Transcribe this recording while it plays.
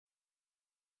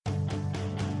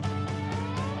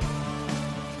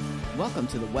Welcome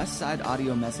to the Westside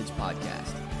Audio Message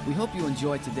Podcast. We hope you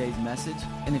enjoyed today's message,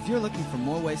 and if you're looking for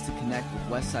more ways to connect with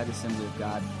Westside Assembly of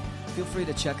God, feel free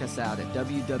to check us out at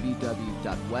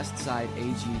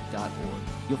www.westsideag.org.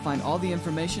 You'll find all the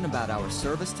information about our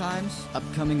service times,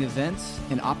 upcoming events,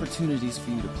 and opportunities for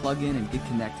you to plug in and get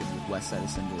connected with Westside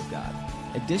Assembly of God.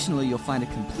 Additionally, you'll find a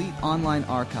complete online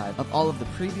archive of all of the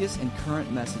previous and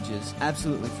current messages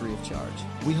absolutely free of charge.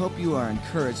 We hope you are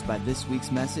encouraged by this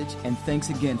week's message, and thanks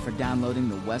again for downloading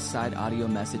the Westside Audio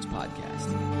Message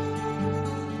Podcast.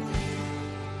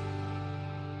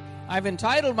 I've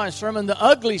entitled my sermon, The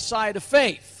Ugly Side of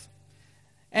Faith.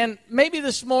 And maybe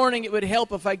this morning it would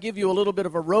help if I give you a little bit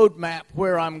of a roadmap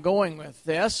where I'm going with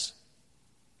this.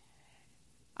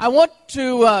 I want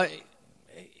to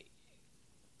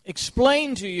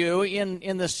explain to you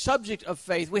in the subject of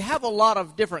faith, we have a lot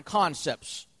of different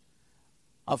concepts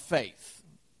of faith.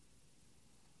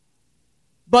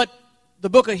 But the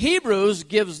book of Hebrews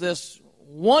gives this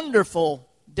wonderful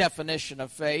definition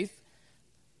of faith: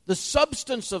 the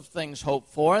substance of things hoped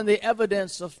for and the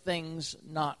evidence of things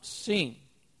not seen.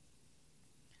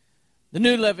 The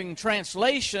New Living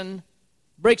Translation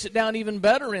breaks it down even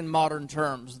better in modern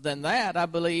terms than that, I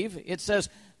believe. It says,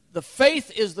 the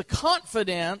faith is the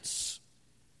confidence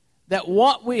that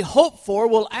what we hope for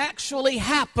will actually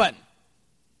happen.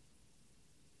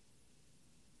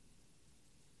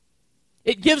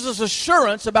 It gives us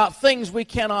assurance about things we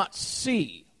cannot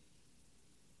see.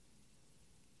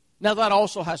 Now, that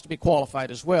also has to be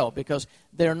qualified as well, because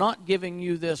they're not giving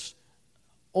you this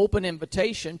open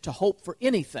invitation to hope for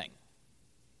anything.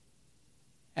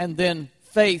 And then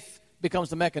faith becomes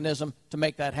the mechanism to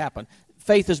make that happen.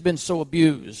 Faith has been so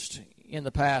abused in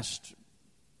the past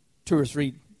 2 or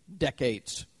 3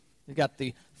 decades. You've got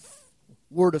the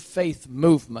Word of Faith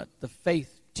movement, the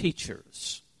faith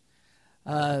teachers.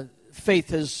 Faith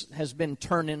has been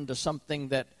turned into something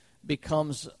that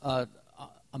becomes a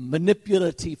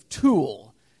manipulative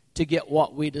tool to get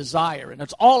what we desire. And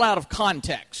it's all out of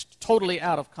context, totally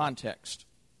out of context.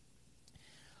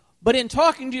 But in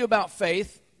talking to you about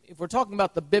faith, if we're talking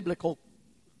about the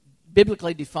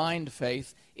biblically defined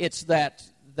faith, it's that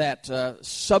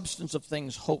substance of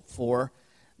things hoped for,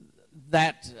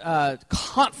 that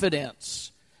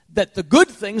confidence that the good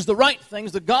things, the right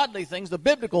things, the godly things, the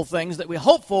biblical things that we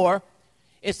hope for,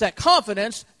 it's that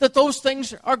confidence that those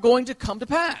things are going to come to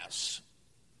pass.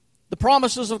 The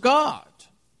promises of God.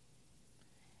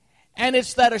 And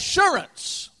it's that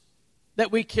assurance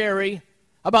that we carry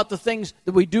about the things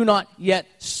that we do not yet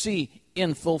see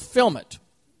in fulfillment.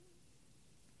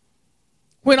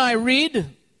 When I read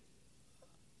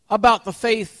about the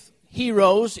faith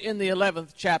heroes in the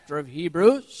 11th chapter of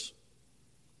Hebrews,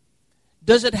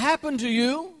 does it happen to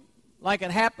you, like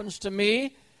it happens to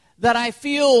me, that I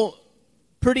feel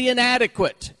pretty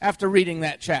inadequate after reading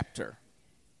that chapter?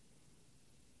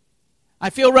 I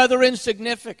feel rather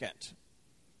insignificant.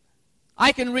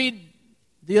 I can read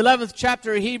the 11th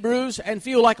chapter of Hebrews and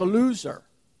feel like a loser.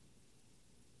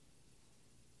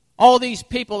 All these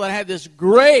people that have this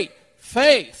great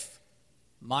faith,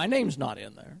 my name's not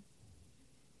in there.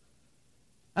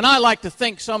 And I like to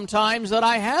think sometimes that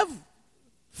I have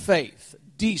faith,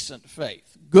 decent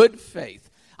faith, good faith.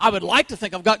 I would like to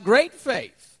think I've got great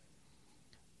faith.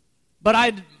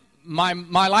 But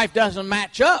my life doesn't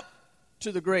match up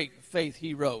to the great faith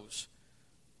heroes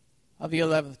of the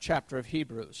 11th chapter of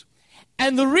Hebrews.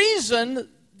 And the reason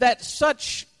that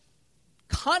such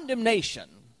condemnation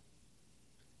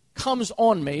comes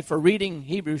on me for reading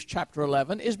Hebrews chapter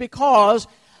 11 is because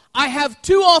I have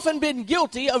too often been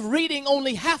guilty of reading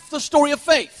only half the story of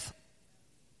faith.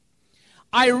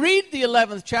 I read the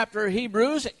 11th chapter of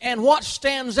Hebrews, and what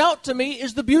stands out to me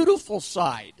is the beautiful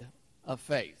side of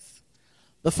faith.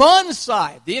 The fun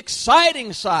side, the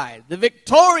exciting side, the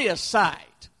victorious side.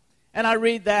 And I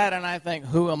read that and I think,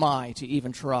 who am I to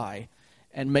even try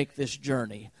and make this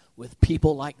journey with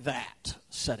people like that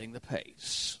setting the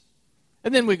pace?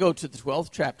 And then we go to the 12th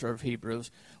chapter of Hebrews,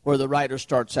 where the writer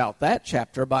starts out that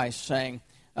chapter by saying,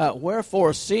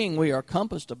 wherefore, seeing we are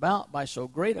compassed about by so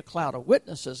great a cloud of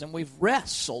witnesses, and we've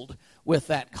wrestled with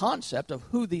that concept of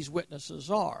who these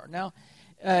witnesses are. Now,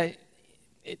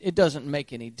 it doesn't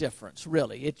make any difference,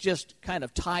 really. It just kind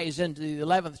of ties into the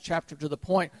 11th chapter to the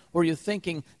point where you're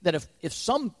thinking that if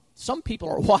some people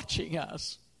are watching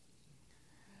us,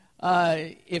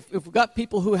 if we've got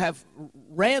people who have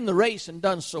ran the race and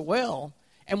done so well,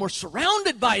 and we're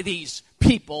surrounded by these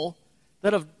people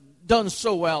that have done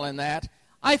so well in that,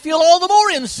 I feel all the more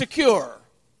insecure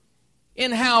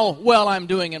in how well I'm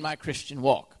doing in my Christian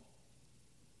walk.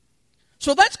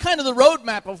 So that's kind of the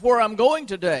roadmap of where I'm going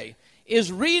today,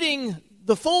 is reading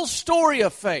the full story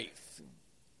of faith.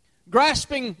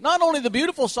 grasping not only the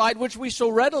beautiful side, which we so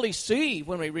readily see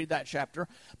when we read that chapter,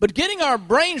 but getting our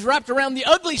brains wrapped around the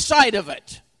ugly side of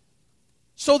it.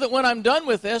 So that when I'm done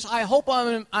with this, I hope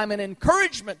I'm an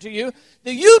encouragement to you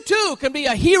that you too can be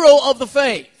a hero of the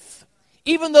faith,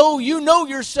 even though you know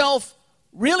yourself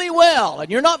really well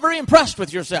and you're not very impressed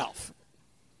with yourself.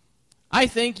 I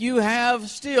think you have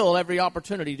still every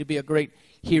opportunity to be a great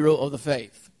hero of the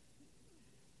faith.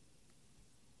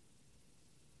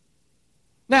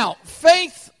 Now,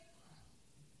 faith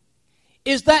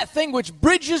is that thing which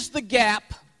bridges the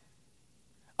gap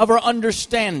of our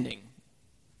understanding.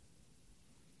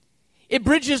 It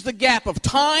bridges the gap of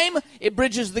time. It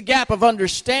bridges the gap of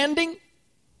understanding.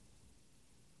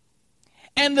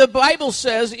 And the Bible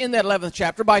says in that 11th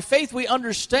chapter, by faith we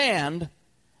understand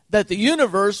that the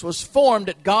universe was formed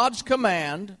at God's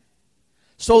command,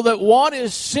 so that what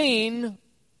is seen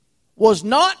was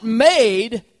not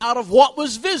made out of what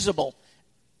was visible.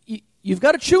 You've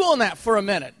got to chew on that for a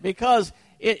minute, because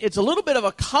it's a little bit of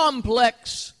a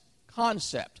complex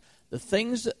concept. The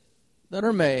things that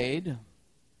are made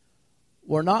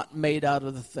were not made out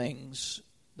of the things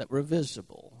that were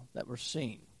visible, that were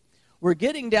seen. We're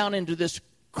getting down into this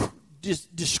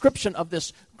description of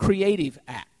this creative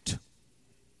act.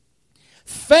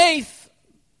 Faith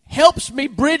helps me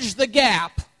bridge the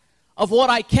gap of what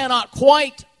I cannot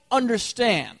quite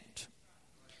understand.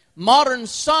 Modern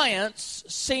science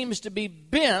seems to be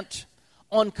bent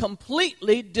on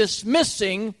completely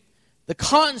dismissing the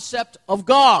concept of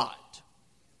God.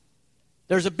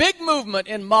 There's a big movement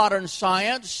in modern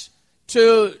science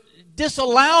to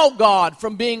disallow God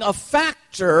from being a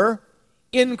factor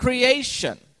in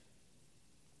creation,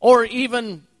 or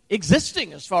even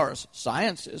existing as far as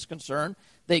science is concerned.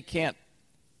 They can't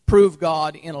prove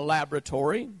God in a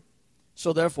laboratory,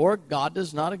 so therefore God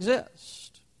does not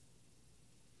exist.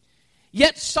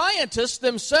 Yet scientists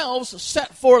themselves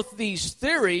set forth these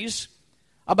theories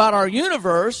about our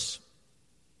universe,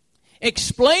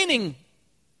 explaining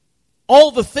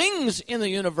all the things in the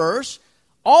universe,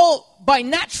 all by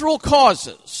natural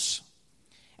causes.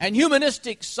 And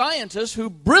humanistic scientists who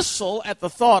bristle at the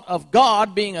thought of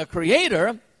God being a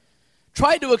creator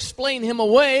try to explain him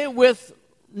away with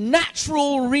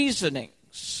natural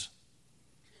reasonings.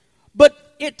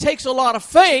 But it takes a lot of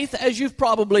faith, as you've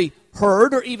probably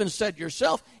heard or even said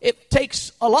yourself. It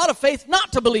takes a lot of faith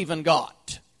not to believe in God.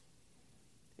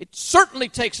 It certainly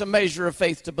takes a measure of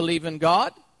faith to believe in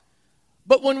God.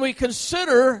 But when we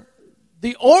consider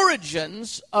the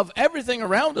origins of everything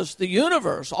around us, the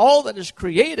universe, all that is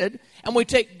created, and we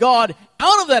take God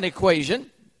out of that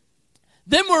equation,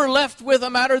 then we're left with a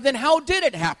matter, then how did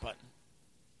it happen?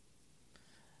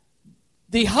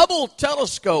 The Hubble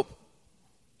telescope,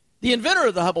 the inventor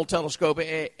of the Hubble telescope,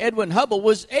 Edwin Hubble,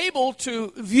 was able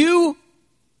to view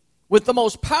with the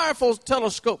most powerful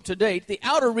telescope to date the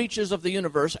outer reaches of the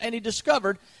universe, and he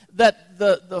discovered that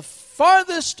the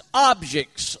farthest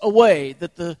objects away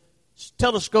that the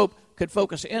telescope could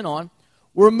focus in on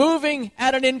were moving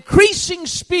at an increasing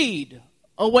speed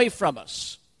away from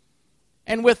us.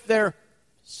 And with their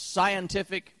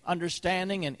scientific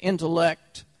understanding and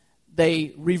intellect,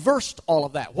 they reversed all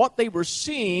of that. What they were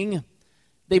seeing,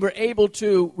 they were able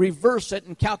to reverse it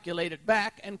and calculate it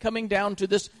back, and coming down to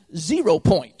this 0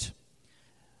 point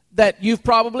that you've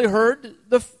probably heard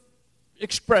the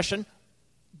expression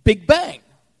Big Bang,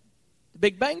 the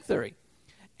Big Bang Theory.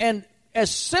 And as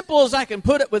simple as I can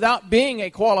put it without being a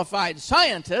qualified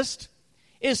scientist,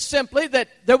 is simply that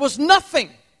there was nothing,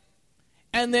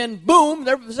 and then boom,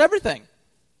 there was everything.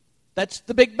 That's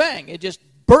the Big Bang. It just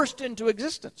burst into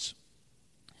existence.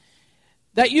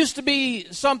 That used to be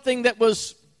something that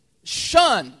was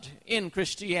shunned in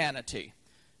Christianity,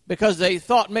 because they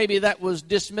thought maybe that was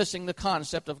dismissing the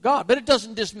concept of God. But it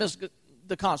doesn't dismiss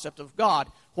the concept of God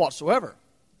whatsoever.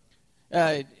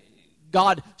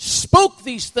 God spoke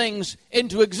these things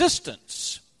into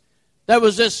existence. There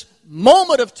was this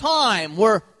moment of time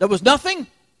where there was nothing,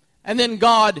 and then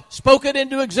God spoke it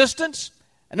into existence,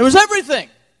 and there was everything.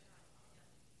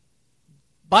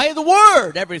 By the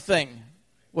Word, everything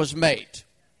was made.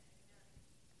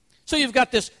 So you've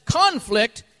got this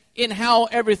conflict in how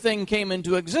everything came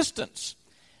into existence.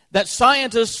 That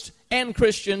scientists and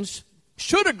Christians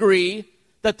should agree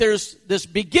that there's this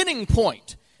beginning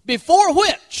point before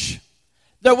which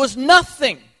there was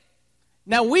nothing.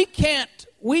 Now we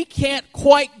can't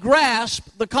quite grasp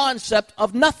the concept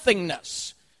of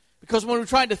nothingness, because when we're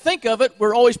trying to think of it,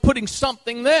 we're always putting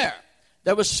something there.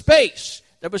 There was space,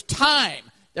 there was time,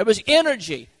 there was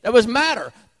energy, there was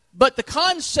matter. But the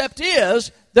concept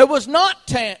is, there was not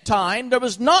time, there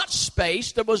was not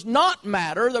space, there was not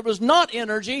matter, there was not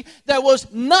energy, there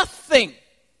was nothing.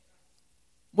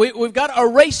 We've got to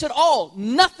erase it all.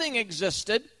 Nothing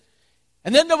existed.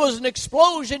 And then there was an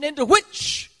explosion into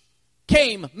which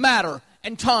came matter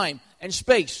and time and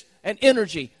space and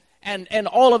energy and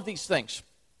all of these things.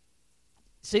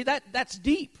 See, that's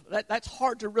deep. That's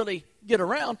hard to really get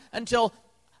around until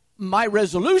my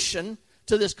resolution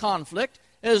to this conflict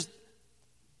is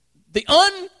the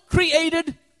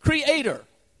uncreated Creator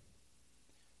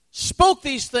spoke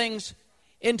these things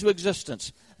into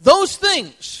existence. Those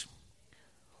things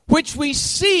which we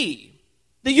see,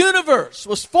 the universe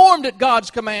was formed at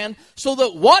God's command, so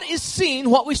that what is seen,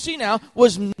 what we see now,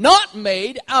 was not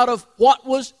made out of what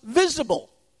was visible.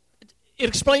 It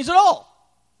explains it all.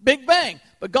 Big bang.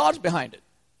 But God's behind it.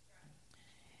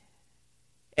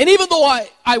 And even though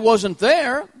I wasn't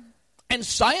there, and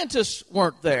scientists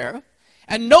weren't there,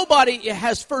 and nobody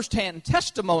has firsthand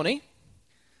testimony,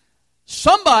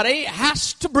 somebody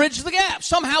has to bridge the gap.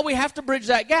 Somehow we have to bridge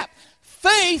that gap.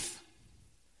 Faith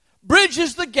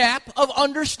bridges the gap of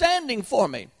understanding for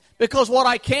me. Because what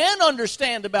I can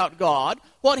understand about God,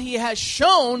 what He has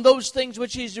shown, those things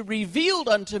which He's revealed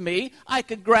unto me, I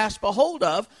could grasp a hold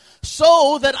of,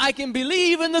 so that I can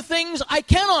believe in the things I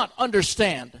cannot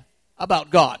understand about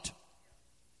God.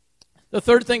 The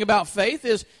third thing about faith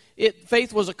is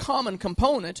faith was a common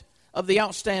component of the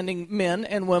outstanding men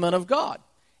and women of God.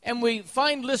 And we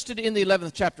find listed in the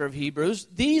 11th chapter of Hebrews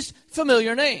these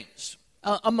familiar names,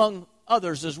 among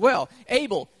others as well.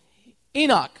 Abel,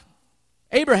 Enoch,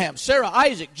 Abraham, Sarah,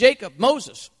 Isaac, Jacob,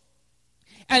 Moses.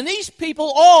 And these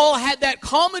people all had that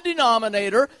common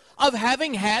denominator of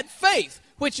having had faith,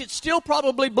 which it's still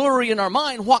probably blurry in our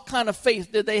mind. What kind of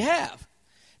faith did they have?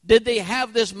 Did they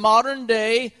have this modern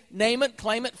day, name it,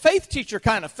 claim it, faith teacher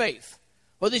kind of faith?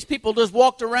 Well, these people just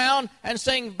walked around and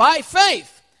saying, by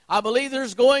faith, I believe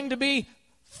there's going to be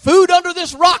food under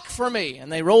this rock for me.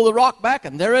 And they roll the rock back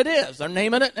and there it is. They're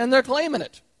naming it and they're claiming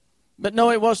it. But no,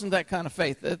 it wasn't that kind of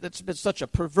faith. It's such a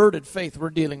perverted faith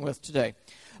we're dealing with today.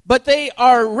 But they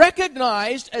are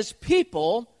recognized as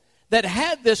people that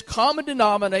had this common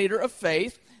denominator of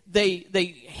faith.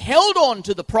 They held on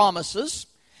to the promises.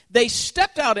 They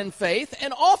stepped out in faith,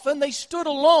 and often they stood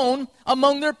alone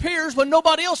among their peers when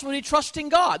nobody else would be trusting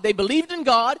God. They believed in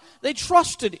God. They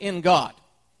trusted in God.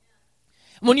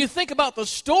 When you think about the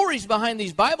stories behind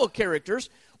these Bible characters,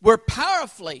 we're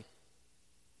powerfully,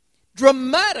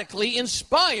 dramatically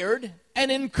inspired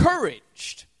and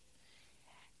encouraged.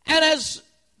 And as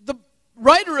the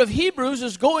writer of Hebrews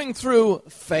is going through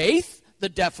faith, the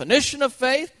definition of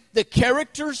faith, the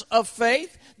characters of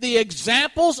faith, the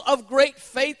examples of great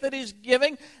faith that he's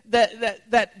giving,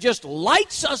 that just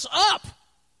lights us up.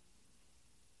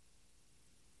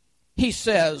 He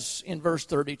says in verse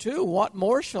 32, what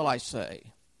more shall I say?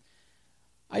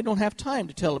 I don't have time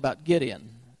to tell about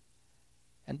Gideon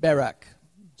and Barak,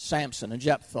 Samson and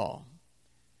Jephthah,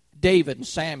 David and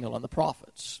Samuel and the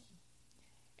prophets.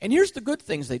 And here's the good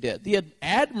things they did, the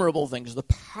admirable things, the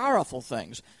powerful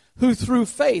things, who through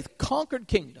faith conquered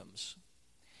kingdoms,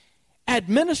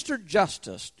 administered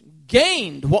justice,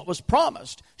 gained what was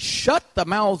promised, shut the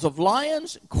mouths of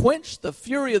lions, quenched the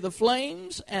fury of the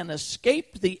flames, and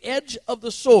escaped the edge of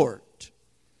the sword,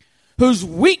 whose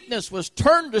weakness was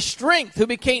turned to strength, who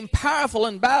became powerful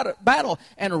in battle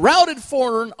and routed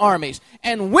foreign armies.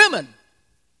 And women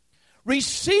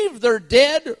received their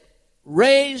dead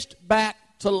raised back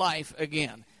to life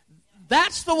again.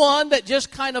 That's the one that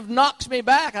just kind of knocks me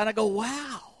back, and I go,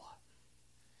 wow.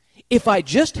 If I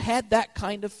just had that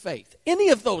kind of faith, any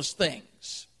of those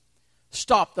things,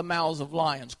 stop the mouths of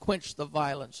lions, quench the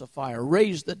violence of fire,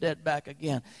 raise the dead back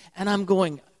again. And I'm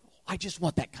going, I just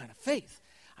want that kind of faith.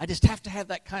 I just have to have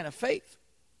that kind of faith.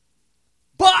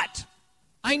 But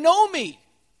I know me.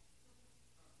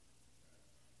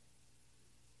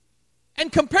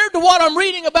 And compared to what I'm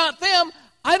reading about them,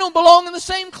 I don't belong in the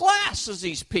same class as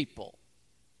these people.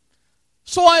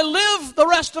 So I live the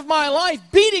rest of my life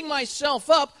beating myself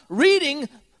up, reading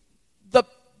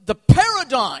the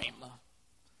paradigm,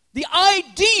 the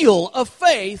ideal of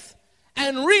faith,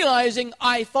 and realizing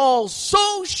I fall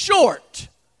so short,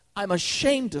 I'm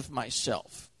ashamed of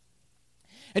myself.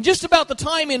 And just about the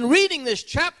time in reading this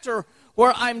chapter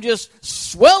where I'm just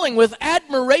swelling with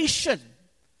admiration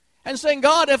and saying,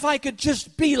 God, if I could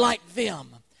just be like them,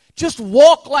 just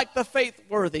walk like the faith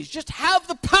worthies, just have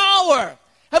the power,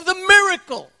 have the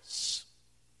miracles.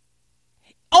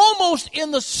 Almost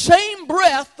in the same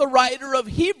breath, the writer of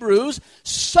Hebrews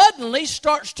suddenly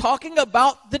starts talking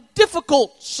about the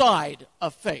difficult side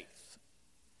of faith.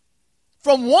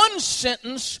 From one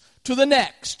sentence to the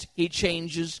next, he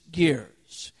changes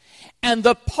gears. And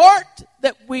the part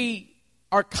that we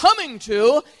are coming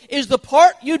to is the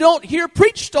part you don't hear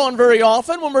preached on very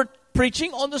often when we're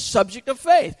preaching on the subject of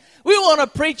faith. We want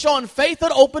to preach on faith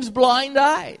that opens blind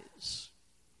eyes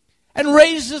and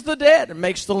raises the dead and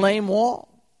makes the lame walk.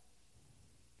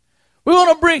 We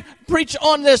want to preach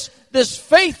on this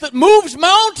faith that moves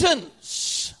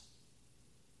mountains.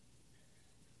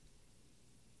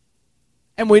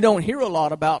 And we don't hear a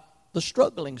lot about the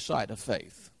struggling side of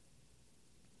faith.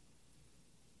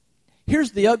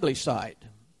 Here's the ugly side.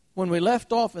 When we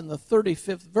left off in the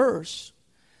 35th verse,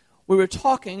 we were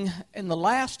talking in the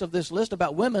last of this list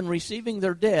about women receiving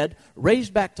their dead,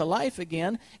 raised back to life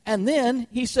again. And then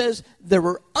he says, there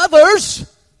were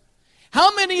others.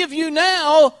 How many of you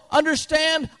now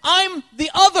understand I'm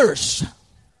the others?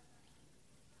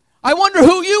 I wonder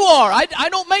who you are. I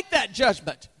don't make that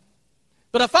judgment.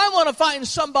 But if I want to find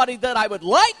somebody that I would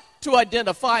like to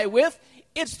identify with,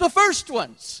 it's the first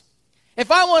ones.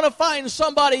 If I want to find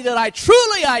somebody that I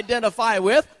truly identify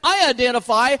with, I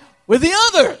identify with the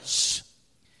others.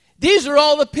 These are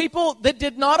all the people that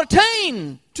did not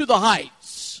attain to the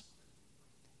heights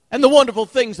and the wonderful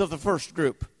things of the first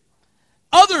group.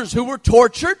 Others who were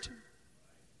tortured,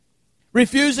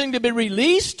 refusing to be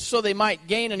released so they might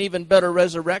gain an even better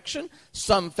resurrection.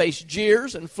 Some faced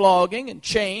jeers and flogging and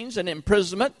chains and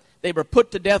imprisonment. They were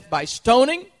put to death by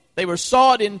stoning. They were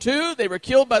sawed in two. They were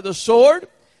killed by the sword.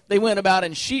 They went about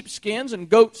in sheepskins and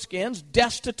goatskins,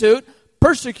 destitute,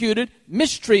 persecuted,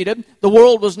 mistreated. The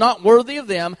world was not worthy of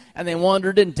them, and they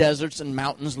wandered in deserts and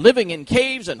mountains, living in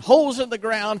caves and holes in the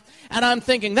ground. And I'm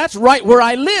thinking, that's right where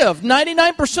I live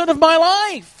 99% of my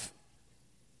life.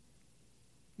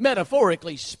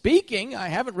 Metaphorically speaking, I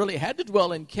haven't really had to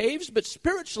dwell in caves, but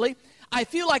spiritually, I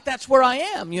feel like that's where I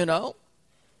am, you know.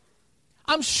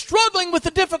 I'm struggling with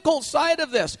the difficult side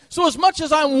of this. So as much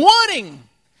as I'm wanting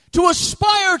to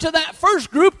aspire to that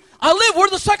first group, I live where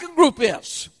the second group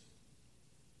is.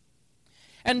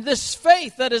 And this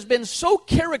faith that has been so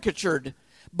caricatured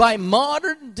by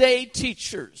modern day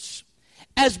teachers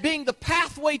as being the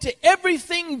pathway to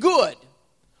everything good,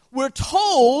 we're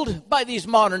told by these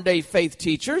modern day faith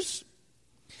teachers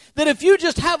that if you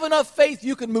just have enough faith,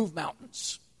 you can move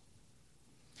mountains.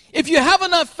 If you have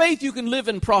enough faith, you can live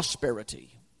in prosperity.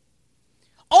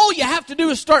 All you have to do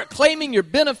is start claiming your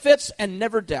benefits and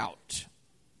never doubt.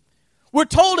 We're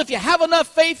told if you have enough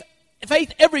faith,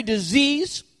 every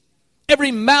disease,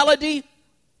 every malady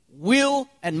will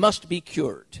and must be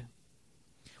cured.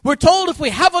 We're told if we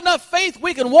have enough faith,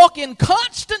 we can walk in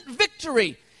constant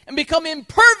victory and become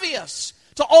impervious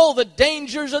to all the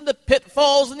dangers and the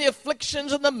pitfalls and the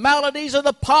afflictions and the maladies and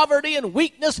the poverty and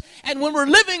weakness. And when we're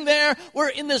living there, we're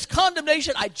in this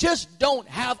condemnation. I just don't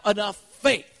have enough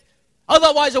faith.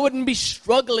 Otherwise, I wouldn't be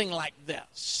struggling like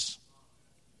this.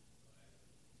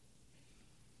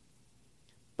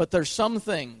 But there's some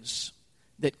things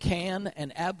that can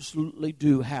and absolutely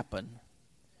do happen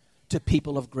to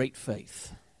people of great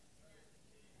faith.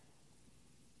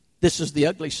 This is the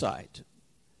ugly side.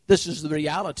 This is the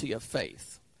reality of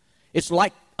faith. It's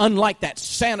unlike that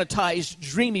sanitized,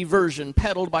 dreamy version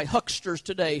peddled by hucksters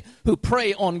today who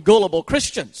prey on gullible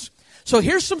Christians. So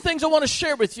here's some things I want to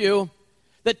share with you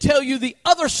that tell you the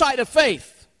other side of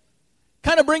faith.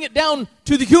 Kind of bring it down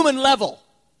to the human level.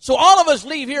 So all of us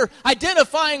leave here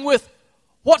identifying with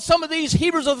what some of these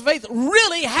heroes of the faith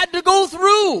really had to go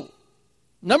through.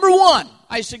 Number one,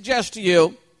 I suggest to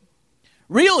you,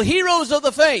 real heroes of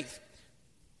the faith,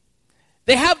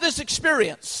 they have this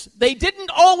experience. They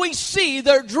didn't always see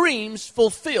their dreams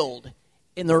fulfilled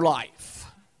in their life.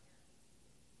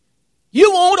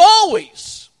 You won't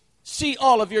always see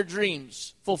all of your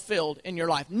dreams fulfilled in your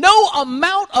life. No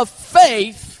amount of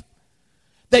faith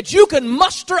that you can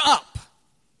muster up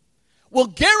will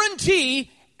guarantee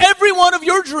every one of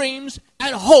your dreams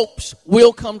and hopes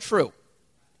will come true.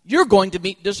 You're going to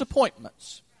meet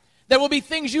disappointments. There will be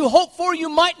things you hope for you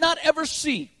might not ever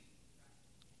see.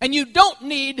 And you don't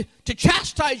need to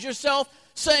chastise yourself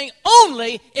saying,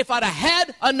 only if I'd have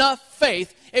had enough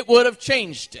faith, it would have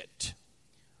changed it.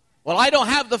 Well, I don't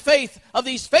have the faith of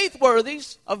these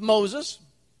faithworthies of Moses,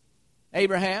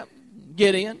 Abraham,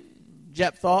 Gideon,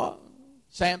 Jephthah,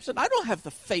 Samson. I don't have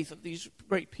the faith of these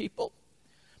great people.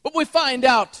 But we find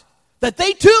out that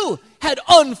they too had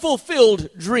unfulfilled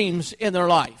dreams in their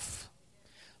life.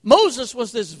 Moses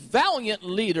was this valiant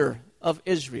leader of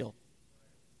Israel.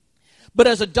 But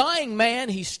as a dying man,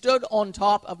 he stood on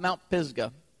top of Mount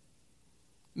Pisgah,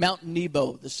 Mount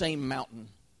Nebo, the same mountain.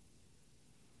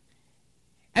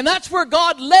 And that's where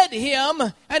God led him,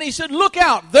 and he said, look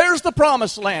out, there's the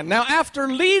promised land. Now, after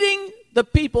leading the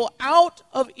people out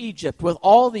of Egypt with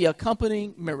all the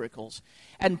accompanying miracles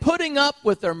and putting up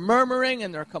with their murmuring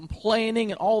and their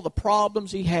complaining and all the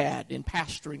problems he had in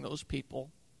pastoring those people,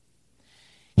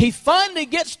 he finally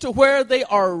gets to where they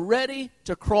are ready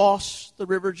to cross the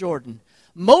River Jordan.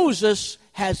 Moses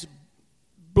has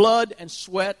blood and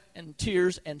sweat and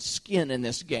tears and skin in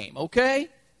this game, okay?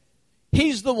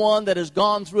 He's the one that has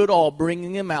gone through it all,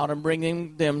 bringing them out and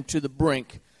bringing them to the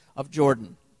brink of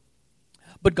Jordan.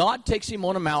 But God takes him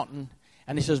on a mountain,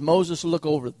 and he says, Moses, look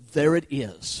over. There it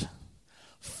is.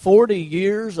 40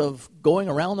 years of going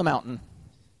around the mountain.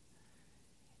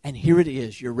 And here it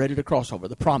is. You're ready to cross over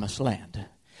the promised land.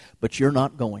 But you're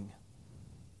not going.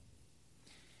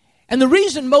 And the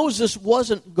reason Moses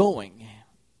wasn't going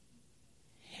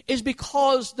is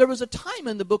because there was a time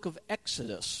in the book of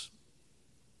Exodus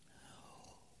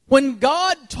when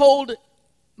God told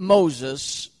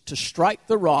Moses to strike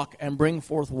the rock and bring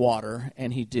forth water,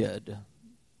 and he did.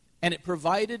 And it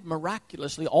provided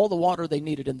miraculously all the water they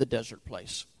needed in the desert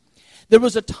place. There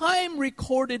was a time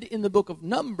recorded in the book of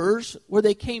Numbers where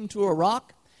they came to a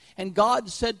rock, and God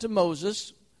said to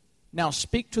Moses, now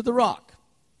speak to the rock.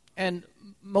 And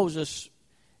Moses,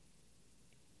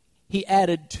 he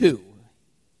added two.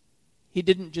 He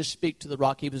didn't just speak to the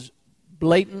rock. He was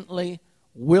blatantly,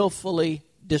 willfully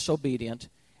disobedient,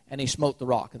 and he smote the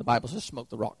rock. And the Bible says smote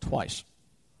the rock twice.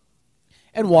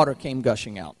 And water came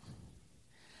gushing out.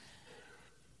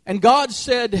 And God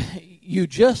said, you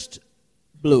just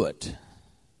blew it.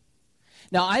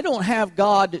 Now, I don't have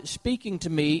God speaking to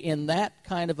me in that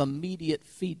kind of immediate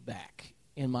feedback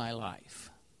in my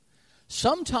life.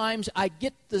 Sometimes I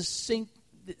get the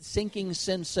sinking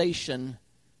sensation,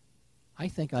 I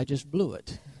think I just blew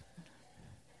it.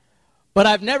 But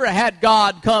I've never had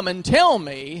God come and tell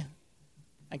me,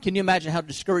 and can you imagine how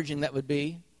discouraging that would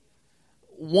be?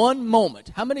 One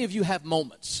moment. How many of you have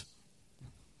moments?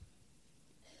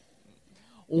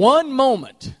 One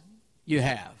moment you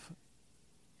have.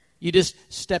 You just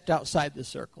stepped outside the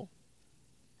circle.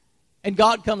 And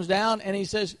God comes down and he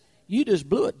says, you just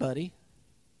blew it, buddy.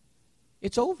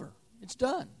 It's over. It's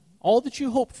done. All that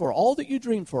you hoped for, all that you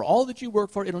dreamed for, all that you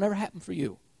worked for, it'll never happen for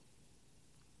you.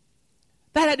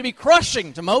 That had to be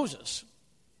crushing to Moses.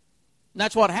 And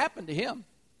that's what happened to him.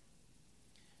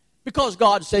 Because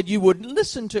God said you wouldn't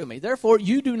listen to me. Therefore,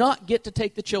 you do not get to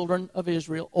take the children of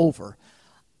Israel over.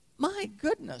 My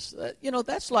goodness.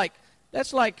 That's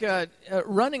like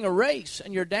running a race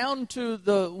and you're down to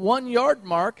the 1 yard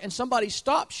mark and somebody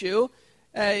stops you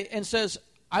and says,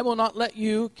 I will not let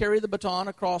you carry the baton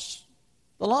across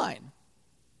the line.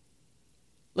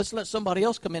 Let's let somebody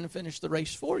else come in and finish the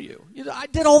race for you. I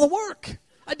did all the work.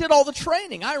 I did all the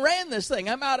training. I ran this thing.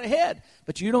 I'm out ahead.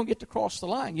 But you don't get to cross the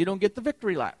line. You don't get the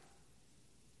victory lap.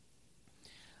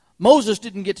 Moses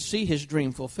didn't get to see his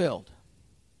dream fulfilled.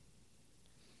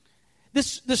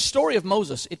 This story of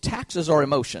Moses, it taxes our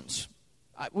emotions.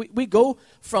 We go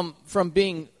from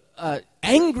being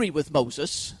angry with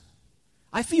Moses,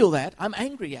 I feel that, I'm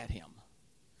angry at him,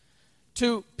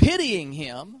 to pitying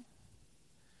him.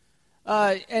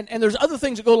 And there's other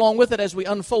things that go along with it as we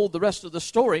unfold the rest of the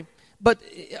story. But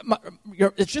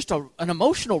it's just an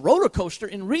emotional roller coaster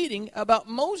in reading about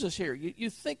Moses here. You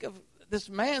think of this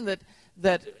man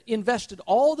that invested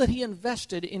all that he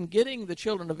invested in getting the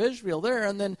children of Israel there,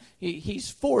 and then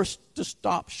he's forced to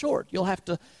stop short. You'll have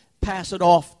to pass it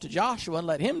off to Joshua and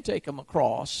let him take them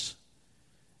across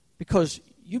because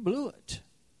you blew it.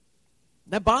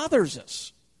 That bothers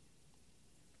us.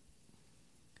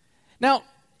 Now,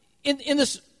 in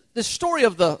this story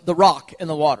of the rock and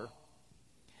the water,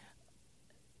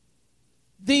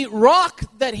 the rock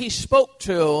that he spoke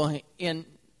to in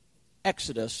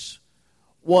Exodus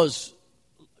was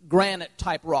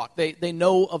granite-type rock. They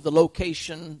know of the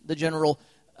location, the general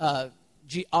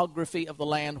geography of the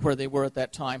land where they were at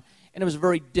that time. And it was a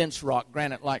very dense rock,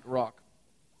 granite-like rock.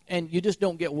 And you just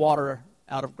don't get water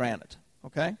out of granite,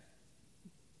 okay?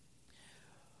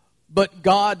 But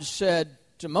God said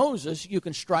to Moses, you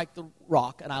can strike the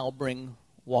rock and I'll bring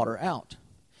water out.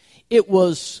 It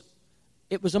was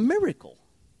a miracle.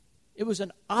 It was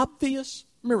an obvious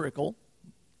miracle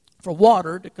for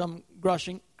water to come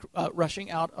rushing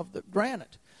out of the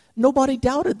granite. Nobody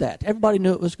doubted that. Everybody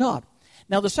knew it was God.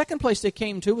 Now, the second place they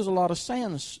came to was a lot of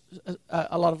sands,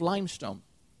 a lot of limestone.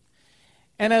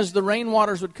 And as the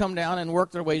rainwaters would come down and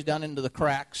work their ways down into the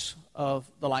cracks of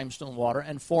the limestone water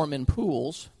and form in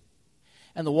pools,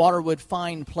 and the water would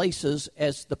find places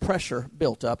as the pressure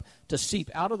built up to seep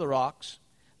out of the rocks,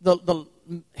 the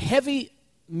heavy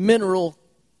mineral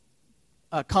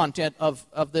content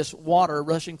of this water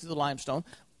rushing through the limestone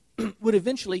would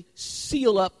eventually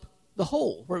seal up the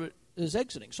hole where is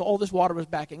exiting. So all this water was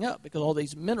backing up because all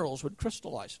these minerals would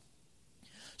crystallize.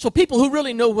 So people who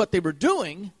really know what they were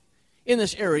doing in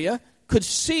this area could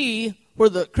see where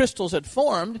the crystals had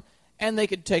formed, and they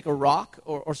could take a rock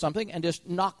or something and just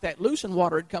knock that loose and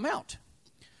water had come out.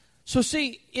 So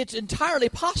see, it's entirely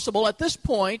possible at this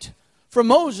point for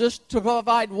Moses to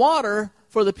provide water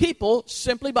for the people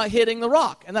simply by hitting the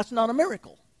rock, and that's not a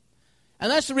miracle.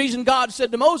 And that's the reason God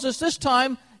said to Moses, this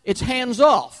time it's hands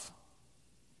off.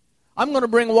 I'm going to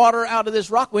bring water out of this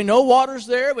rock. We know water's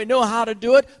there. We know how to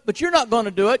do it. But you're not going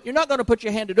to do it. You're not going to put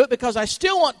your hand to do it because I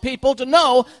still want people to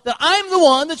know that I'm the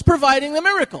one that's providing the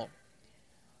miracle.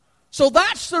 So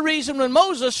that's the reason when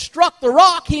Moses struck the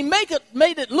rock, he made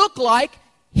it look like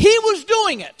he was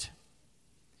doing it.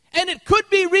 And it could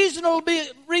be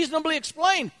reasonably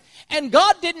explained. And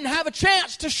God didn't have a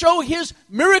chance to show his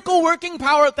miracle-working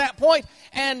power at that point.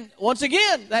 And once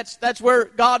again, that's where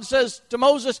God says to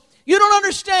Moses, you don't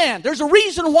understand. There's a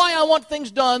reason why I want things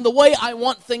done the way I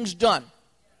want things done.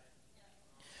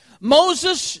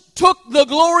 Moses took the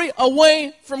glory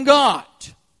away from God.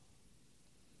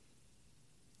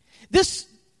 This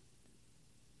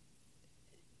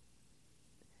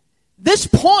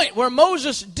point where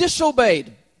Moses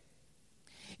disobeyed,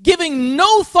 giving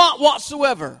no thought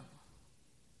whatsoever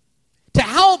to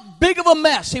how big of a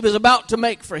mess he was about to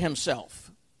make for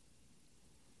himself.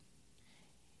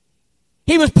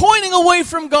 He was pointing away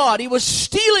from God. He was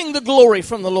stealing the glory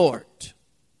from the Lord.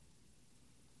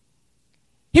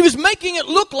 He was making it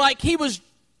look like he was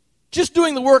just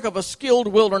doing the work of a skilled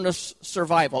wilderness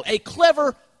survival, a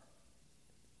clever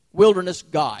wilderness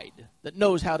guide that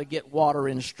knows how to get water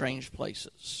in strange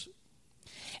places.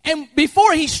 And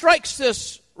before he strikes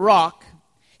this rock,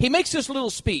 he makes this little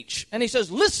speech, and he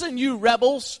says, listen, you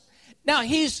rebels. Now,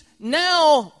 he's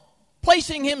now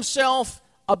placing himself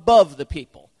above the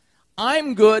people.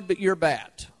 I'm good, but you're bad.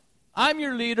 I'm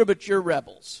your leader, but you're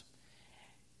rebels.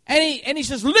 And he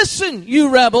says, listen, you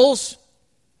rebels,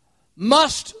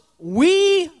 must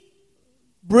we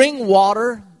bring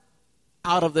water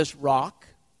out of this rock?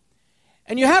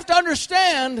 And you have to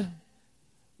understand,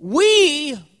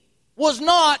 we was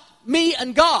not me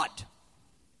and God.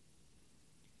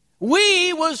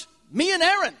 We was me and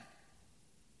Aaron.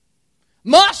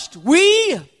 Must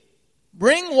we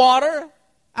bring water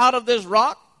out of this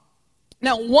rock?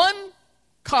 Now, one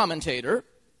commentator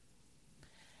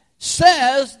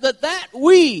says that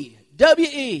we,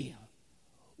 W-E,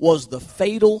 was the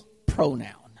fatal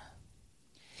pronoun.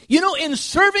 You know, in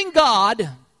serving God,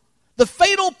 the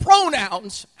fatal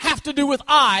pronouns have to do with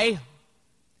I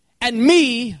and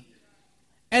me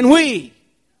and we.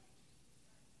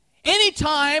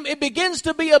 Anytime it begins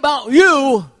to be about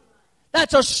you,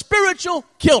 that's a spiritual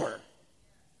killer.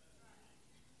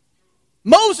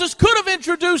 Moses could have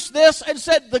introduced this and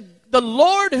said, the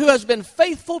Lord who has been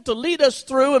faithful to lead us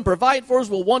through and provide for us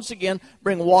will once again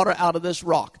bring water out of this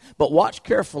rock. But watch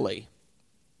carefully.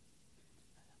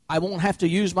 I won't have to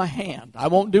use my hand. I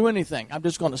won't do anything. I'm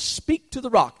just going to speak to the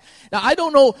rock. Now, I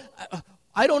don't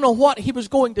know what he was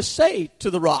going to say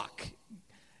to the rock.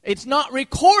 It's not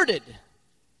recorded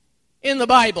in the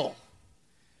Bible.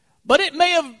 But it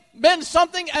may have been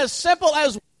something as simple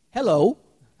as, hello.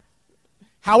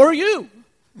 How are you?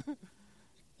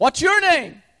 What's your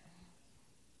name?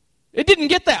 It didn't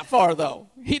get that far, though.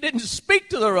 He didn't speak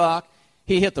to the rock.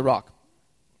 He hit the rock.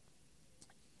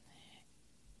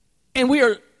 And we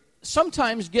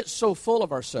sometimes get so full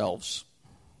of ourselves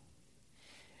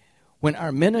when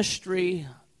our ministry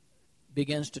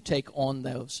begins to take on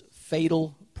those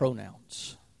fatal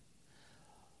pronouns.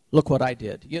 Look what I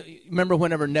did. You remember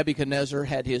whenever Nebuchadnezzar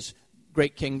had his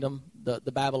great kingdom, the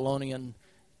Babylonian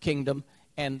kingdom,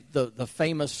 and the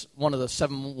famous, one of the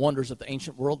seven wonders of the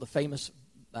ancient world, the famous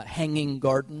hanging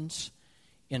gardens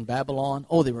in Babylon.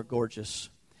 Oh, they were gorgeous.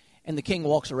 And the king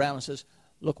walks around and says,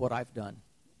 look what I've done.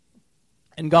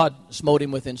 And God smote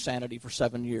him with insanity for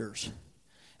 7 years.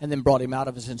 And then brought him out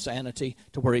of his insanity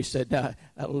to where he said,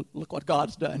 look what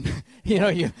God's done.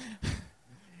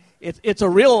 It's a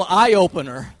real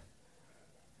eye-opener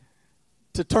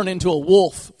to turn into a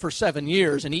wolf for 7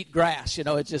 years and eat grass.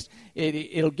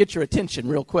 It'll get your attention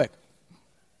real quick.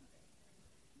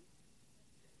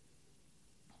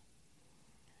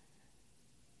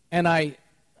 And I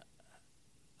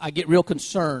get real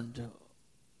concerned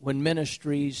when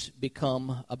ministries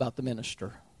become about the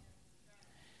minister.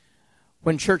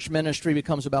 When church ministry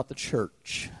becomes about the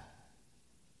church.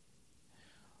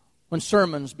 When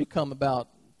sermons become about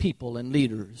people and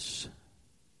leaders.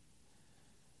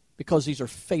 Because these are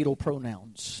fatal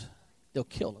pronouns. They'll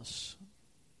kill us.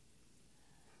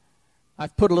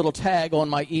 I've put a little tag on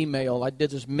my email. I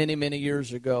did this many, many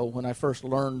years ago when I first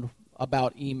learned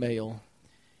about email.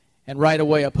 And right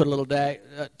away I put a little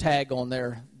tag on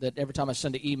there that every time I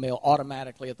send an email,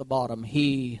 automatically at the bottom,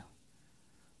 he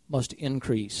must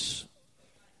increase,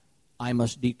 I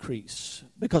must decrease.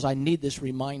 Because I need this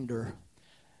reminder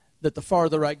that the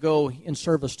farther I go in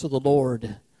service to the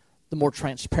Lord, the more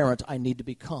transparent I need to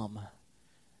become.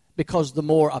 Because the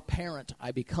more apparent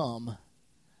I become,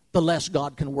 the less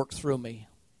God can work through me.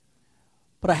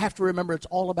 But I have to remember it's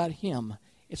all about Him.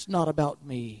 It's not about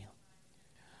me.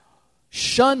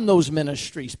 Shun those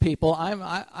ministries, people.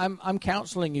 I'm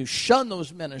counseling you. Shun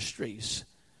those ministries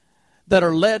that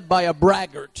are led by a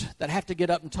braggart that have to get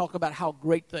up and talk about how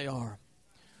great they are.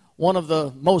 One of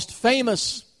the most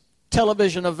famous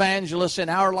television evangelists in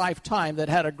our lifetime that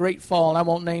had a great fall, and I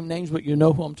won't name names, but you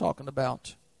know who I'm talking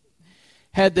about,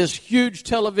 had this huge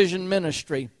television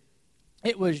ministry.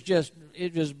 It was just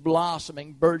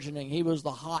blossoming, burgeoning. He was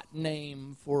the hot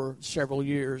name for several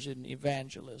years in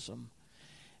evangelism.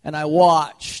 And I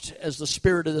watched as the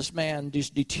spirit of this man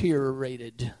just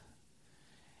deteriorated.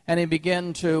 And he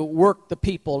began to work the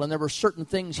people. And there were certain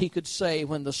things he could say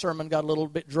when the sermon got a little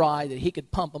bit dry that he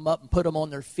could pump them up and put them on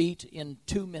their feet in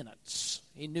 2 minutes.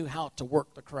 He knew how to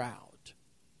work the crowd.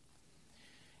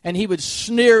 And he would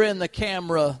sneer in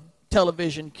the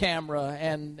television camera,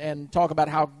 and talk about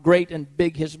how great and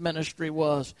big his ministry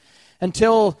was.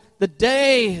 Until the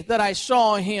day that I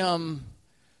saw him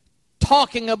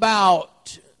talking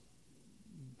about,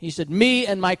 he said, me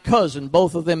and my cousin,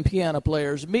 both of them piano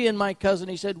players, me and my cousin,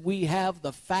 he said, we have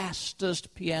the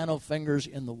fastest piano fingers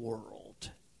in the world.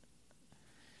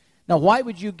 Now, why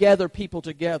would you gather people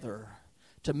together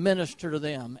to minister to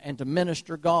them and to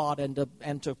minister God and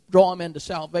to draw them into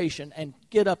salvation and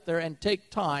get up there and take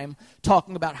time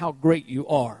talking about how great you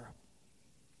are?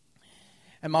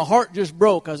 And my heart just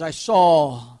broke as I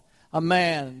saw a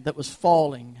man that was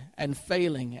falling and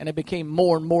failing, and it became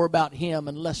more and more about him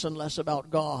and less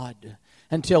about God,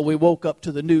 until we woke up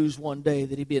to the news one day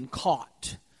that he'd been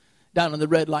caught down in the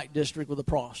red light district with a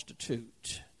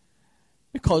prostitute.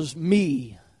 Because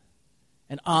me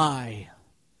and I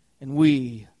and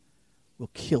we will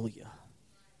kill you.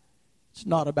 It's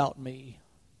not about me.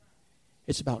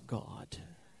 It's about God.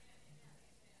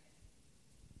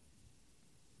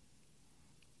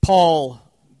 Paul,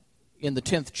 in the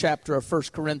 10th chapter of 1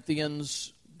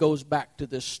 Corinthians, goes back to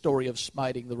this story of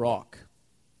smiting the rock.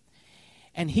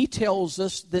 And he tells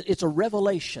us that it's a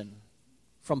revelation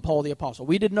from Paul the Apostle.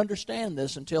 We didn't understand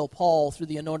this until Paul, through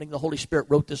the anointing of the Holy Spirit,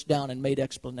 wrote this down and made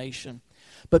explanation.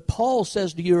 But Paul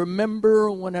says, do you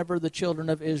remember whenever the children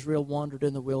of Israel wandered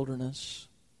in the wilderness?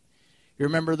 You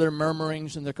remember their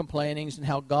murmurings and their complainings and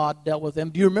how God dealt with them?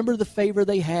 Do you remember the favor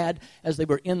they had as they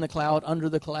were in the cloud, under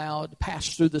the cloud,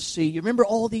 passed through the sea? You remember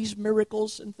all these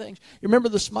miracles and things? You remember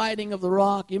the smiting of the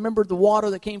rock? You remember the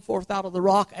water that came forth out of the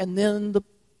rock? And then the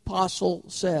apostle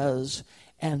says,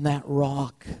 and that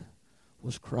rock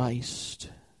was Christ.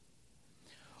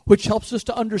 Which helps us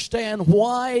to understand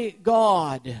why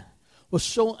God was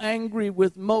so angry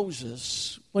with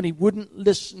Moses when he wouldn't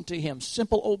listen to him.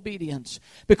 Simple obedience.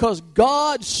 Because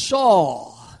God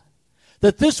saw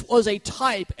that this was a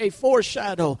type, a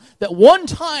foreshadow, that one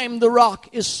time the rock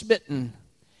is smitten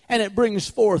and it brings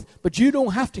forth. But you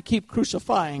don't have to keep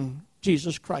crucifying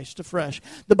Jesus Christ afresh.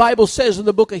 The Bible says in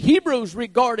the book of Hebrews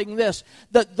regarding this,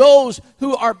 that those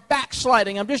who are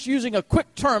backsliding, I'm just using a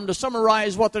quick term to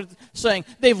summarize what they're saying,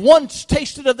 they've once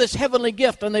tasted of this heavenly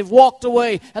gift and they've walked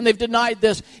away and they've denied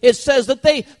this. It says that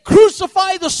they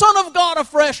crucify the Son of God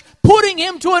afresh, putting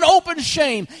him to an open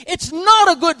shame. It's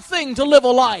not a good thing to live a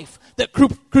life that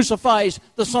crucifies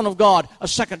the Son of God a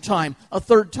second time, a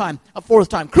third time, a fourth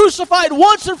time. Crucified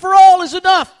once and for all is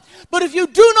enough. But if you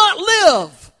do not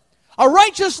live a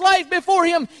righteous life before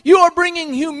him, you are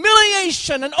bringing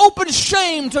humiliation and open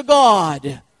shame to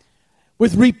God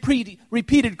with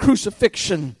repeated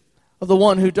crucifixion of the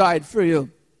one who died for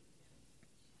you.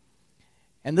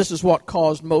 And this is what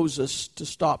caused Moses to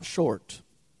stop short.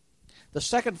 The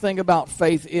second thing about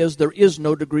faith is there is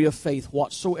no degree of faith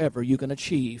whatsoever you can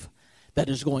achieve that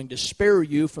is going to spare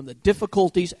you from the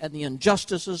difficulties and the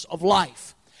injustices of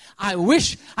life. I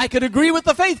wish I could agree with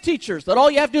the faith teachers that all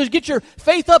you have to do is get your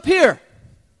faith up here.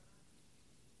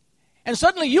 And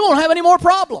suddenly you won't have any more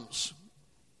problems.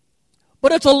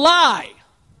 But it's a lie.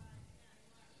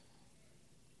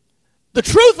 The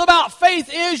truth about faith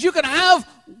is you can have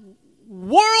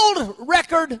world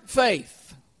record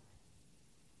faith,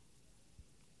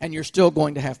 and you're still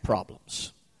going to have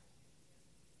problems.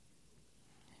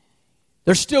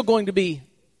 There's still going to be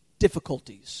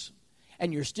difficulties.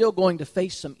 And you're still going to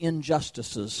face some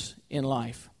injustices in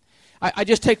life. I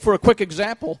just take for a quick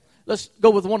example, let's go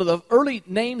with one of the early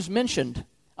names mentioned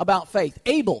about faith.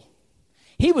 Abel,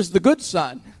 he was the good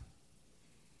son.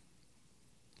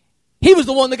 He was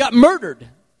the one that got murdered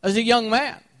as a young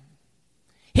man.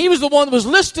 He was the one that was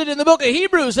listed in the book of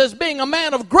Hebrews as being a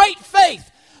man of great faith.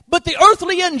 But the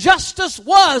earthly injustice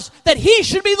was that he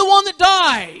should be the one that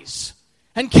dies,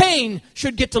 and Cain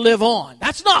should get to live on.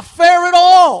 That's not fair at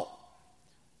all.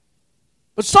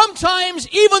 But sometimes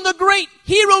even the great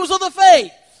heroes of the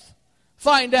faith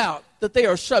find out that they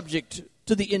are subject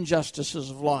to the injustices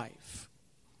of life.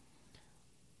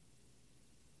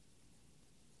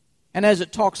 And as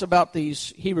it talks about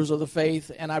these heroes of the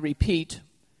faith, and I repeat,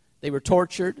 they were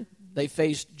tortured. They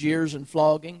faced jeers and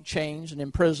flogging, chains and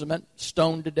imprisonment,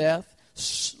 stoned to death,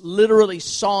 literally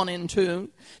sawn in two,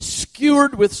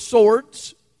 skewered with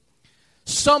swords.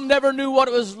 Some never knew what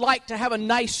it was like to have a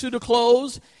nice suit of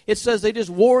clothes. It says they just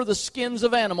wore the skins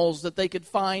of animals that they could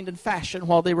find and fashion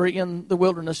while they were in the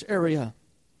wilderness area.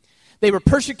 They were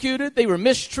persecuted, they were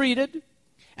mistreated,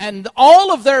 and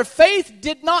all of their faith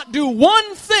did not do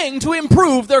one thing to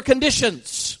improve their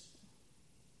conditions.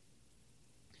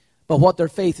 But what their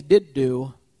faith did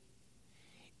do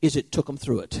is it took them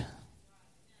through it.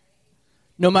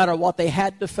 No matter what they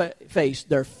had to face,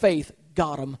 their faith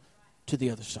got them to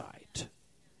the other side.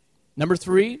 Number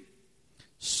 3,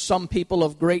 some people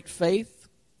of great faith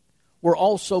were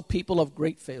also people of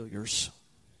great failures.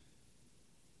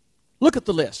 Look at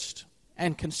the list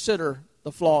and consider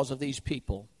the flaws of these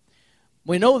people.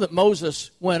 We know that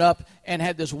Moses went up and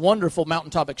had this wonderful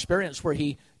mountaintop experience where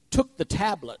he took the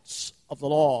tablets of the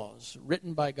laws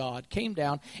written by God, came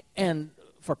down, and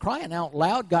for crying out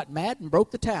loud, got mad and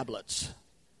broke the tablets.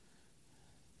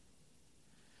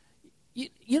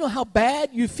 You know how bad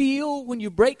you feel when you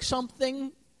break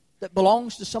something that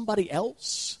belongs to somebody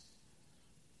else?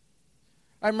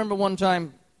 I remember one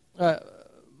time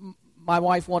my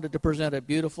wife wanted to present a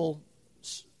beautiful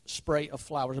spray of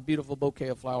flowers, a beautiful bouquet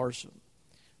of flowers,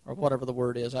 or whatever the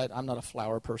word is. I'm not a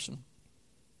flower person.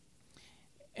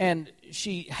 And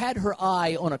she had her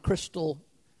eye on a crystal.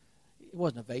 It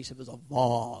wasn't a vase, it was a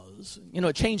vase. You know,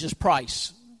 it changes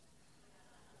price.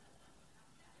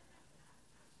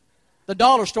 The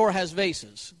dollar store has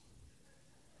vases.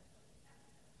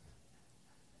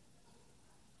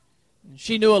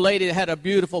 She knew a lady that had a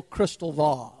beautiful crystal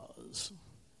vase.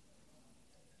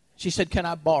 She said, "Can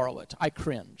I borrow it?" I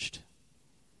cringed.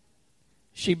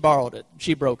 She borrowed it.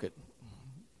 She broke it.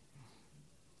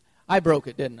 I broke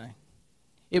it, didn't I?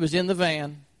 It was in the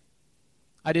van.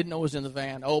 I didn't know it was in the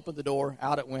van. I opened the door.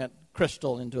 Out it went.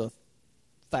 Crystal into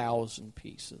 1,000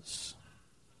 pieces.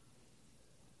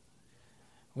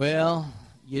 Well,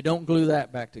 you don't glue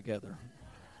that back together.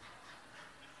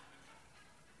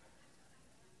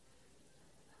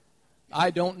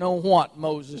 I don't know what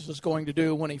Moses is going to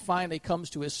do when he finally comes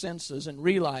to his senses and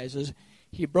realizes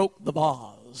he broke the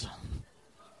vase.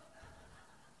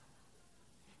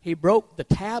 He broke the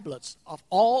tablets of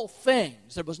all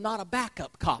things. There was not a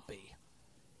backup copy.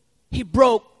 He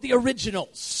broke the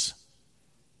originals.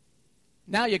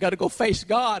 Now you got to go face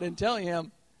God and tell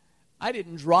him, I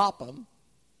didn't drop them.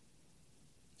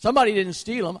 Somebody didn't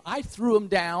steal them. I threw them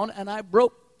down and I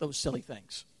broke those silly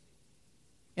things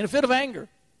in a fit of anger.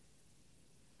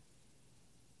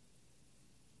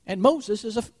 And Moses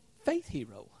is a faith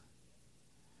hero.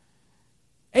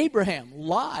 Abraham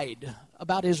lied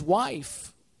about his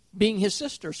wife being his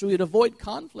sister so he'd avoid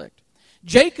conflict.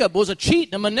 Jacob was a cheat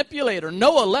and a manipulator.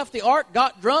 Noah left the ark,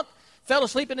 got drunk, fell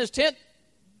asleep in his tent,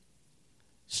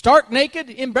 stark naked,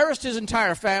 embarrassed his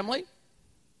entire family.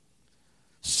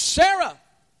 Sarah,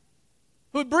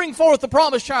 who would bring forth the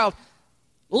promised child,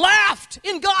 laughed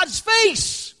in God's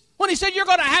face when he said, "You're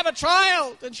going to have a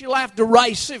child." And she laughed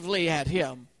derisively at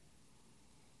him.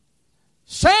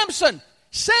 Samson,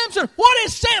 what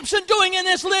is Samson doing in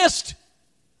this list?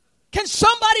 Can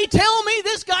somebody tell me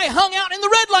this guy hung out in the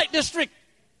red light district?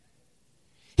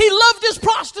 He loved his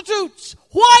prostitutes.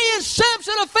 Why is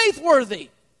Samson a faith-worthy?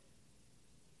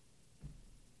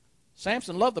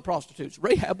 Samson loved the prostitutes.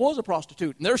 Rahab was a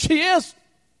prostitute, and there she is.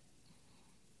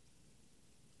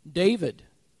 David,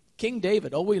 King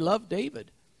David. Oh, we love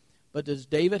David. But does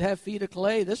David have feet of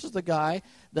clay? This is the guy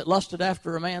that lusted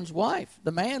after a man's wife.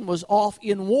 The man was off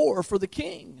in war for the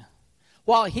king.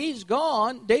 While he's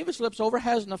gone, David slips over,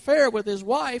 has an affair with his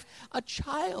wife. A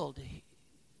child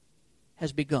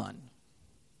has begun.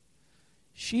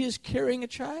 She is carrying a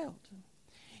child.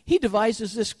 He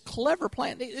devises this clever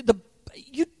plan.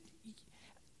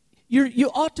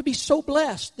 You ought to be so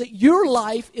blessed that your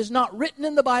life is not written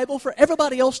in the Bible for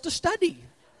everybody else to study.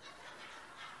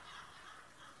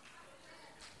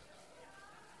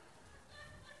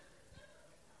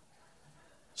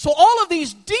 So all of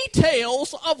these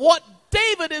details of what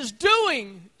David is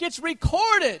doing gets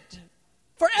recorded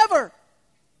forever.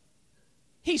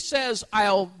 He says,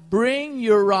 I'll bring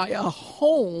Uriah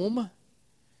home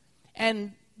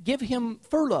and give him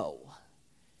furlough.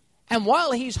 And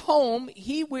while he's home,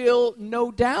 he will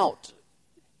no doubt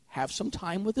have some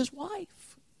time with his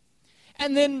wife.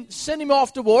 And then send him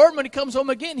off to war. And when he comes home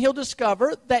again, he'll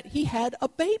discover that he had a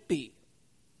baby.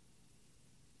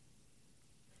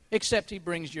 Except he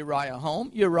brings Uriah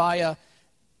home. Uriah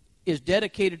is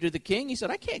dedicated to the king. He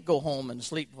said, I can't go home and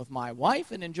sleep with my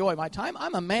wife and enjoy my time.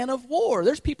 I'm a man of war.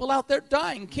 There's people out there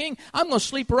dying. King, I'm going to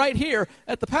sleep right here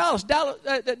at the palace.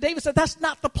 David said, that's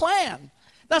not the plan.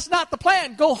 That's not the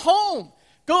plan. Go home.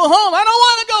 Go home. I don't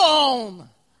want to go home.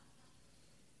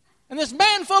 And this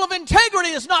man full of integrity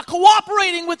is not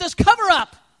cooperating with this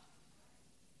cover-up.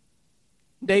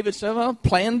 David said, well,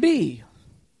 plan B.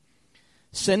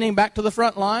 Send him back to the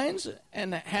front lines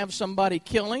and have somebody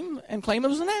kill him and claim it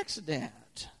was an accident.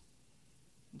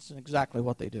 That's exactly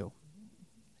what they do.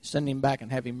 Send him back and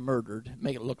have him murdered,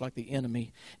 make it look like the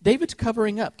enemy. David's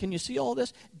covering up. Can you see all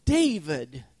this?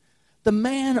 David, the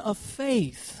man of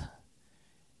faith.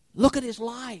 Look at his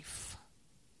life.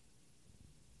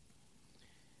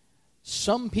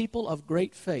 Some people of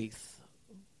great faith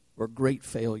were great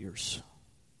failures.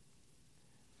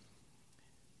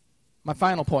 My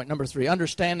final point, number 3,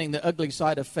 understanding the ugly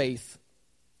side of faith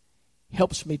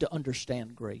helps me to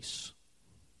understand grace.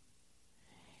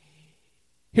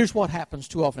 Here's what happens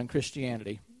too often in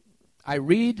Christianity. I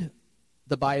read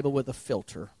the Bible with a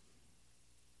filter.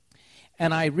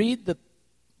 And I read the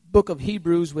book of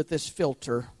Hebrews with this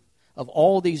filter of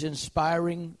all these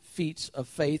inspiring feats of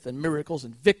faith and miracles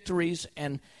and victories.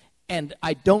 And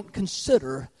I don't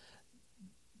consider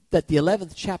that the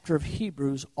 11th chapter of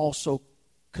Hebrews also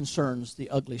concerns the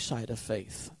ugly side of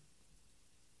faith.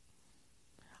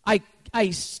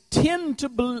 I tend to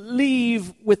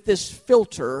believe with this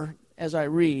filter as I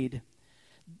read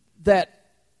that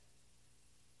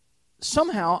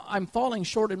somehow I'm falling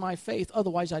short in my faith,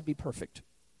 otherwise I'd be perfect.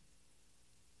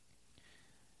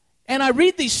 And I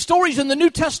read these stories in the New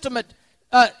Testament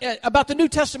about the New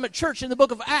Testament church in the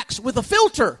book of Acts with a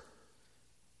filter.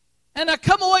 And I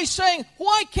come away saying,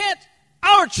 why can't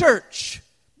our church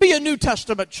be a New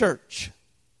Testament church?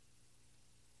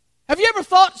 Have you ever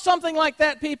thought something like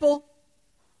that, people?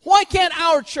 Why can't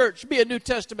our church be a New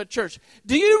Testament church?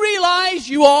 Do you realize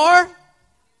you are?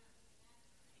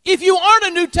 If you aren't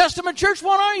a New Testament church,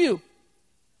 what are you?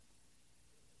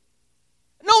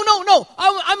 No.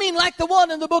 I mean like the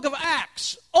one in the book of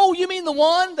Acts. Oh, you mean the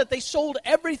one that they sold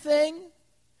everything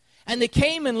and they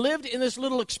came and lived in this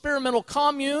little experimental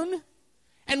commune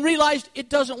and realized it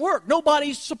doesn't work.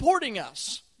 Nobody's supporting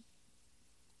us.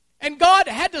 And God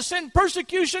had to send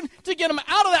persecution to get them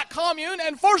out of that commune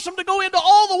and force them to go into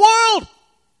all the world.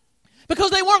 Because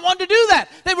they weren't wanting to do that.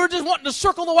 They were just wanting to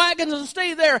circle the wagons and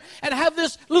stay there and have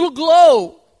this little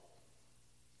glow.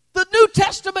 The New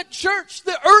Testament church,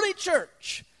 the early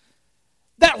church,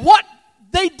 that what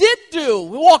they did do,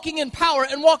 walking in power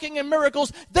and walking in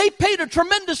miracles, they paid a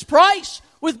tremendous price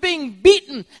with being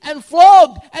beaten and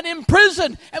flogged and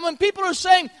imprisoned. And when people are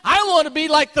saying, I want to be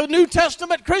like the New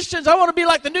Testament Christians, I want to be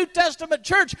like the New Testament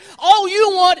church, all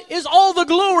you want is all the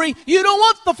glory. You don't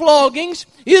want the floggings.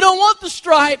 You don't want the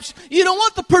stripes. You don't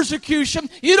want the persecution.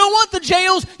 You don't want the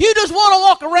jails. You just want to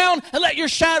walk around and let your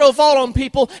shadow fall on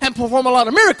people and perform a lot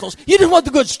of miracles. You just want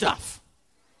the good stuff.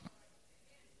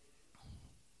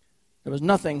 There was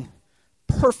nothing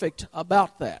perfect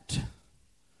about that.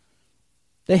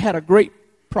 They had a great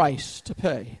price to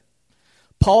pay.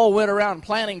 Paul went around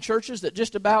planning churches that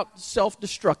just about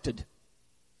self-destructed.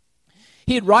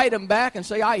 He'd write them back and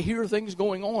say, I hear things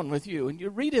going on with you. And you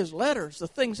read his letters, the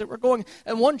things that were going.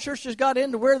 And one church just got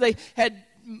into where they had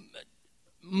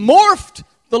morphed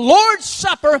the Lord's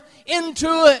Supper into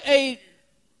a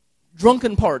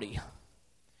drunken party.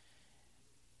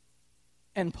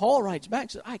 And Paul writes back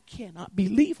and says, I cannot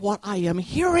believe what I am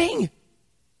hearing.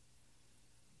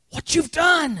 What you've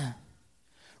done.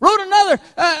 Wrote another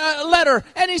letter,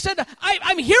 and he said,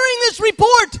 I'm hearing this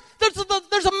report.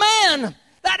 There's a man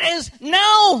that has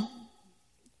now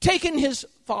taken his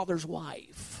father's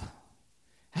wife,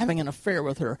 having an affair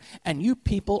with her, and you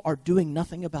people are doing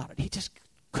nothing about it. He just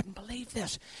couldn't believe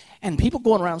this. And people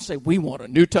going around say, we want a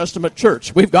New Testament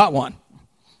church. We've got one.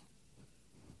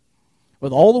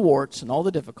 With all the warts and all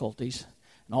the difficulties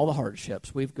and all the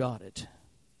hardships, we've got it.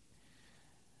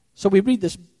 So we read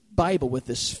this Bible with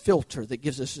this filter that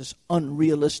gives us this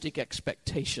unrealistic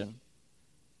expectation.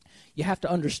 You have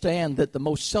to understand that the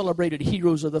most celebrated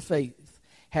heroes of the faith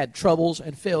had troubles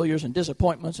and failures and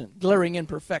disappointments and glaring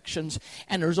imperfections,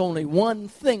 and there's only one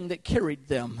thing that carried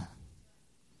them.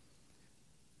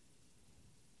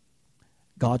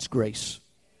 God's grace.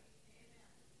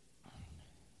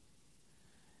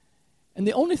 And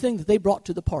the only thing that they brought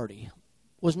to the party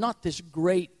was not this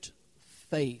great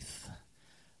faith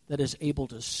that is able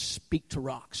to speak to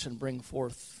rocks and bring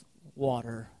forth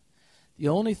water. The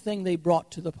only thing they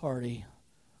brought to the party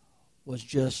was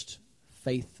just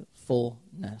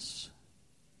faithfulness.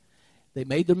 They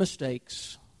made their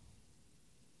mistakes.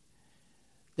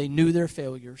 They knew their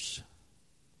failures.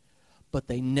 But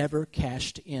they never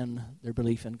cashed in their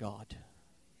belief in God.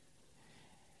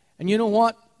 And you know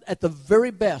what? At the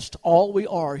very best, all we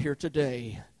are here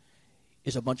today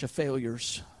is a bunch of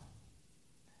failures.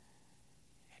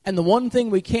 And the one thing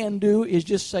we can do is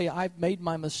just say, I've made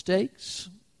my mistakes.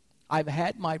 I've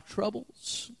had my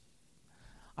troubles.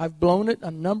 I've blown it a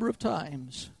number of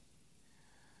times.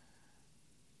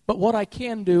 But what I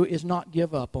can do is not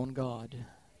give up on God.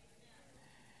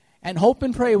 And hope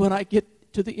and pray when I get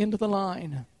to the end of the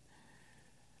line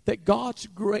that God's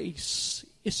grace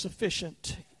is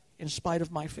sufficient in spite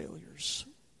of my failures.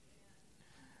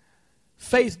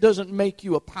 Faith doesn't make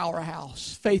you a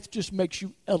powerhouse. Faith just makes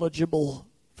you eligible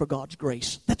for God's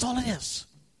grace. That's all it is.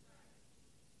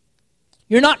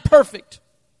 You're not perfect.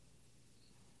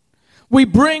 We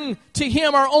bring to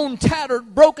Him our own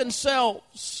tattered, broken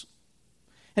selves.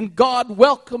 And God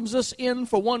welcomes us in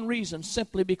for one reason,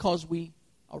 simply because we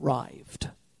arrived.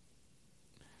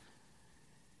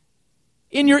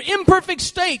 In your imperfect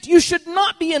state, you should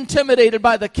not be intimidated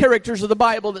by the characters of the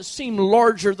Bible that seem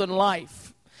larger than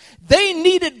life. They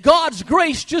needed God's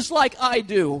grace just like I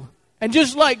do, and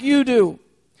just like you do.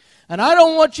 And I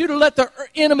don't want you to let the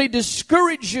enemy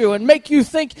discourage you and make you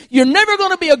think you're never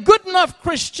going to be a good enough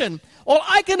Christian. Well,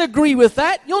 I can agree with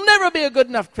that. You'll never be a good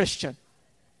enough Christian.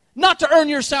 Not to earn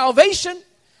your salvation,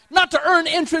 not to earn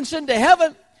entrance into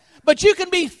heaven, but you can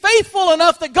be faithful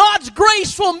enough that God's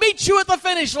grace will meet you at the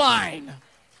finish line.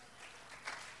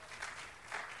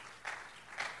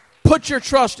 Put your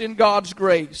trust in God's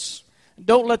grace.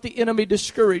 Don't let the enemy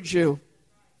discourage you.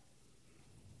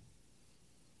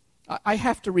 I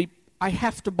have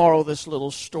to borrow this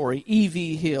little story.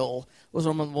 E.V. Hill was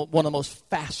one of the most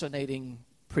fascinating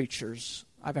preachers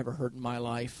I've ever heard in my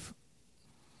life.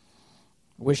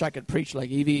 I wish I could preach like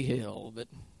E.V. Hill, but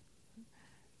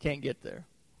can't get there.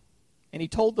 And he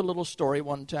told the little story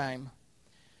one time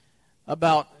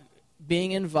about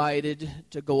being invited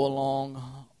to go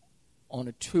along on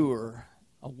a tour,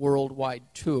 a worldwide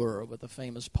tour with a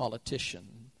famous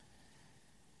politician.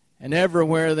 And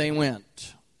everywhere they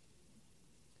went,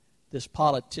 this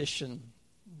politician,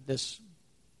 this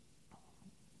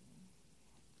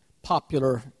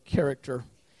popular character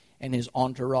and his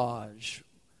entourage,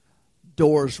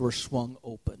 doors were swung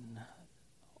open.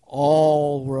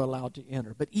 All were allowed to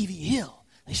enter. But E.V. Hill,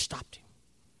 they stopped him.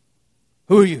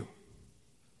 Who are you?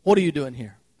 What are you doing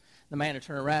here? The man would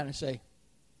turn around and say,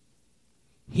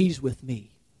 He's with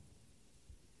me.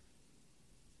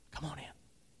 Come on in.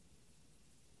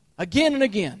 Again and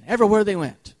again, everywhere they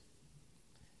went.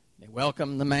 They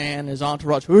welcomed the man, his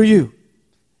entourage. Who are you?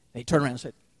 They turned around and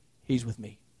said, He's with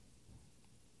me.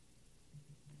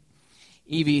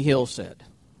 E.V. Hill said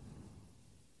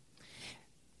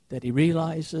that he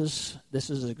realizes this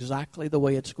is exactly the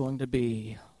way it's going to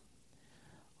be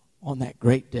on that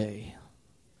great day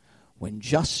when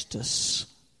justice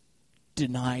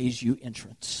denies you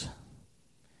entrance.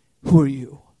 Who are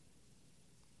you?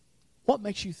 What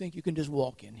makes you think you can just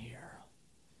walk in here?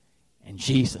 And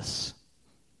Jesus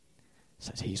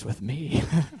says, He's with me.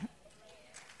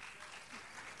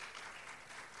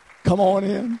 Come on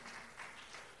in.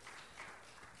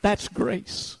 That's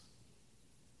grace.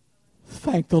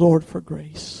 Thank the Lord for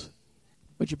grace.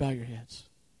 Would you bow your heads?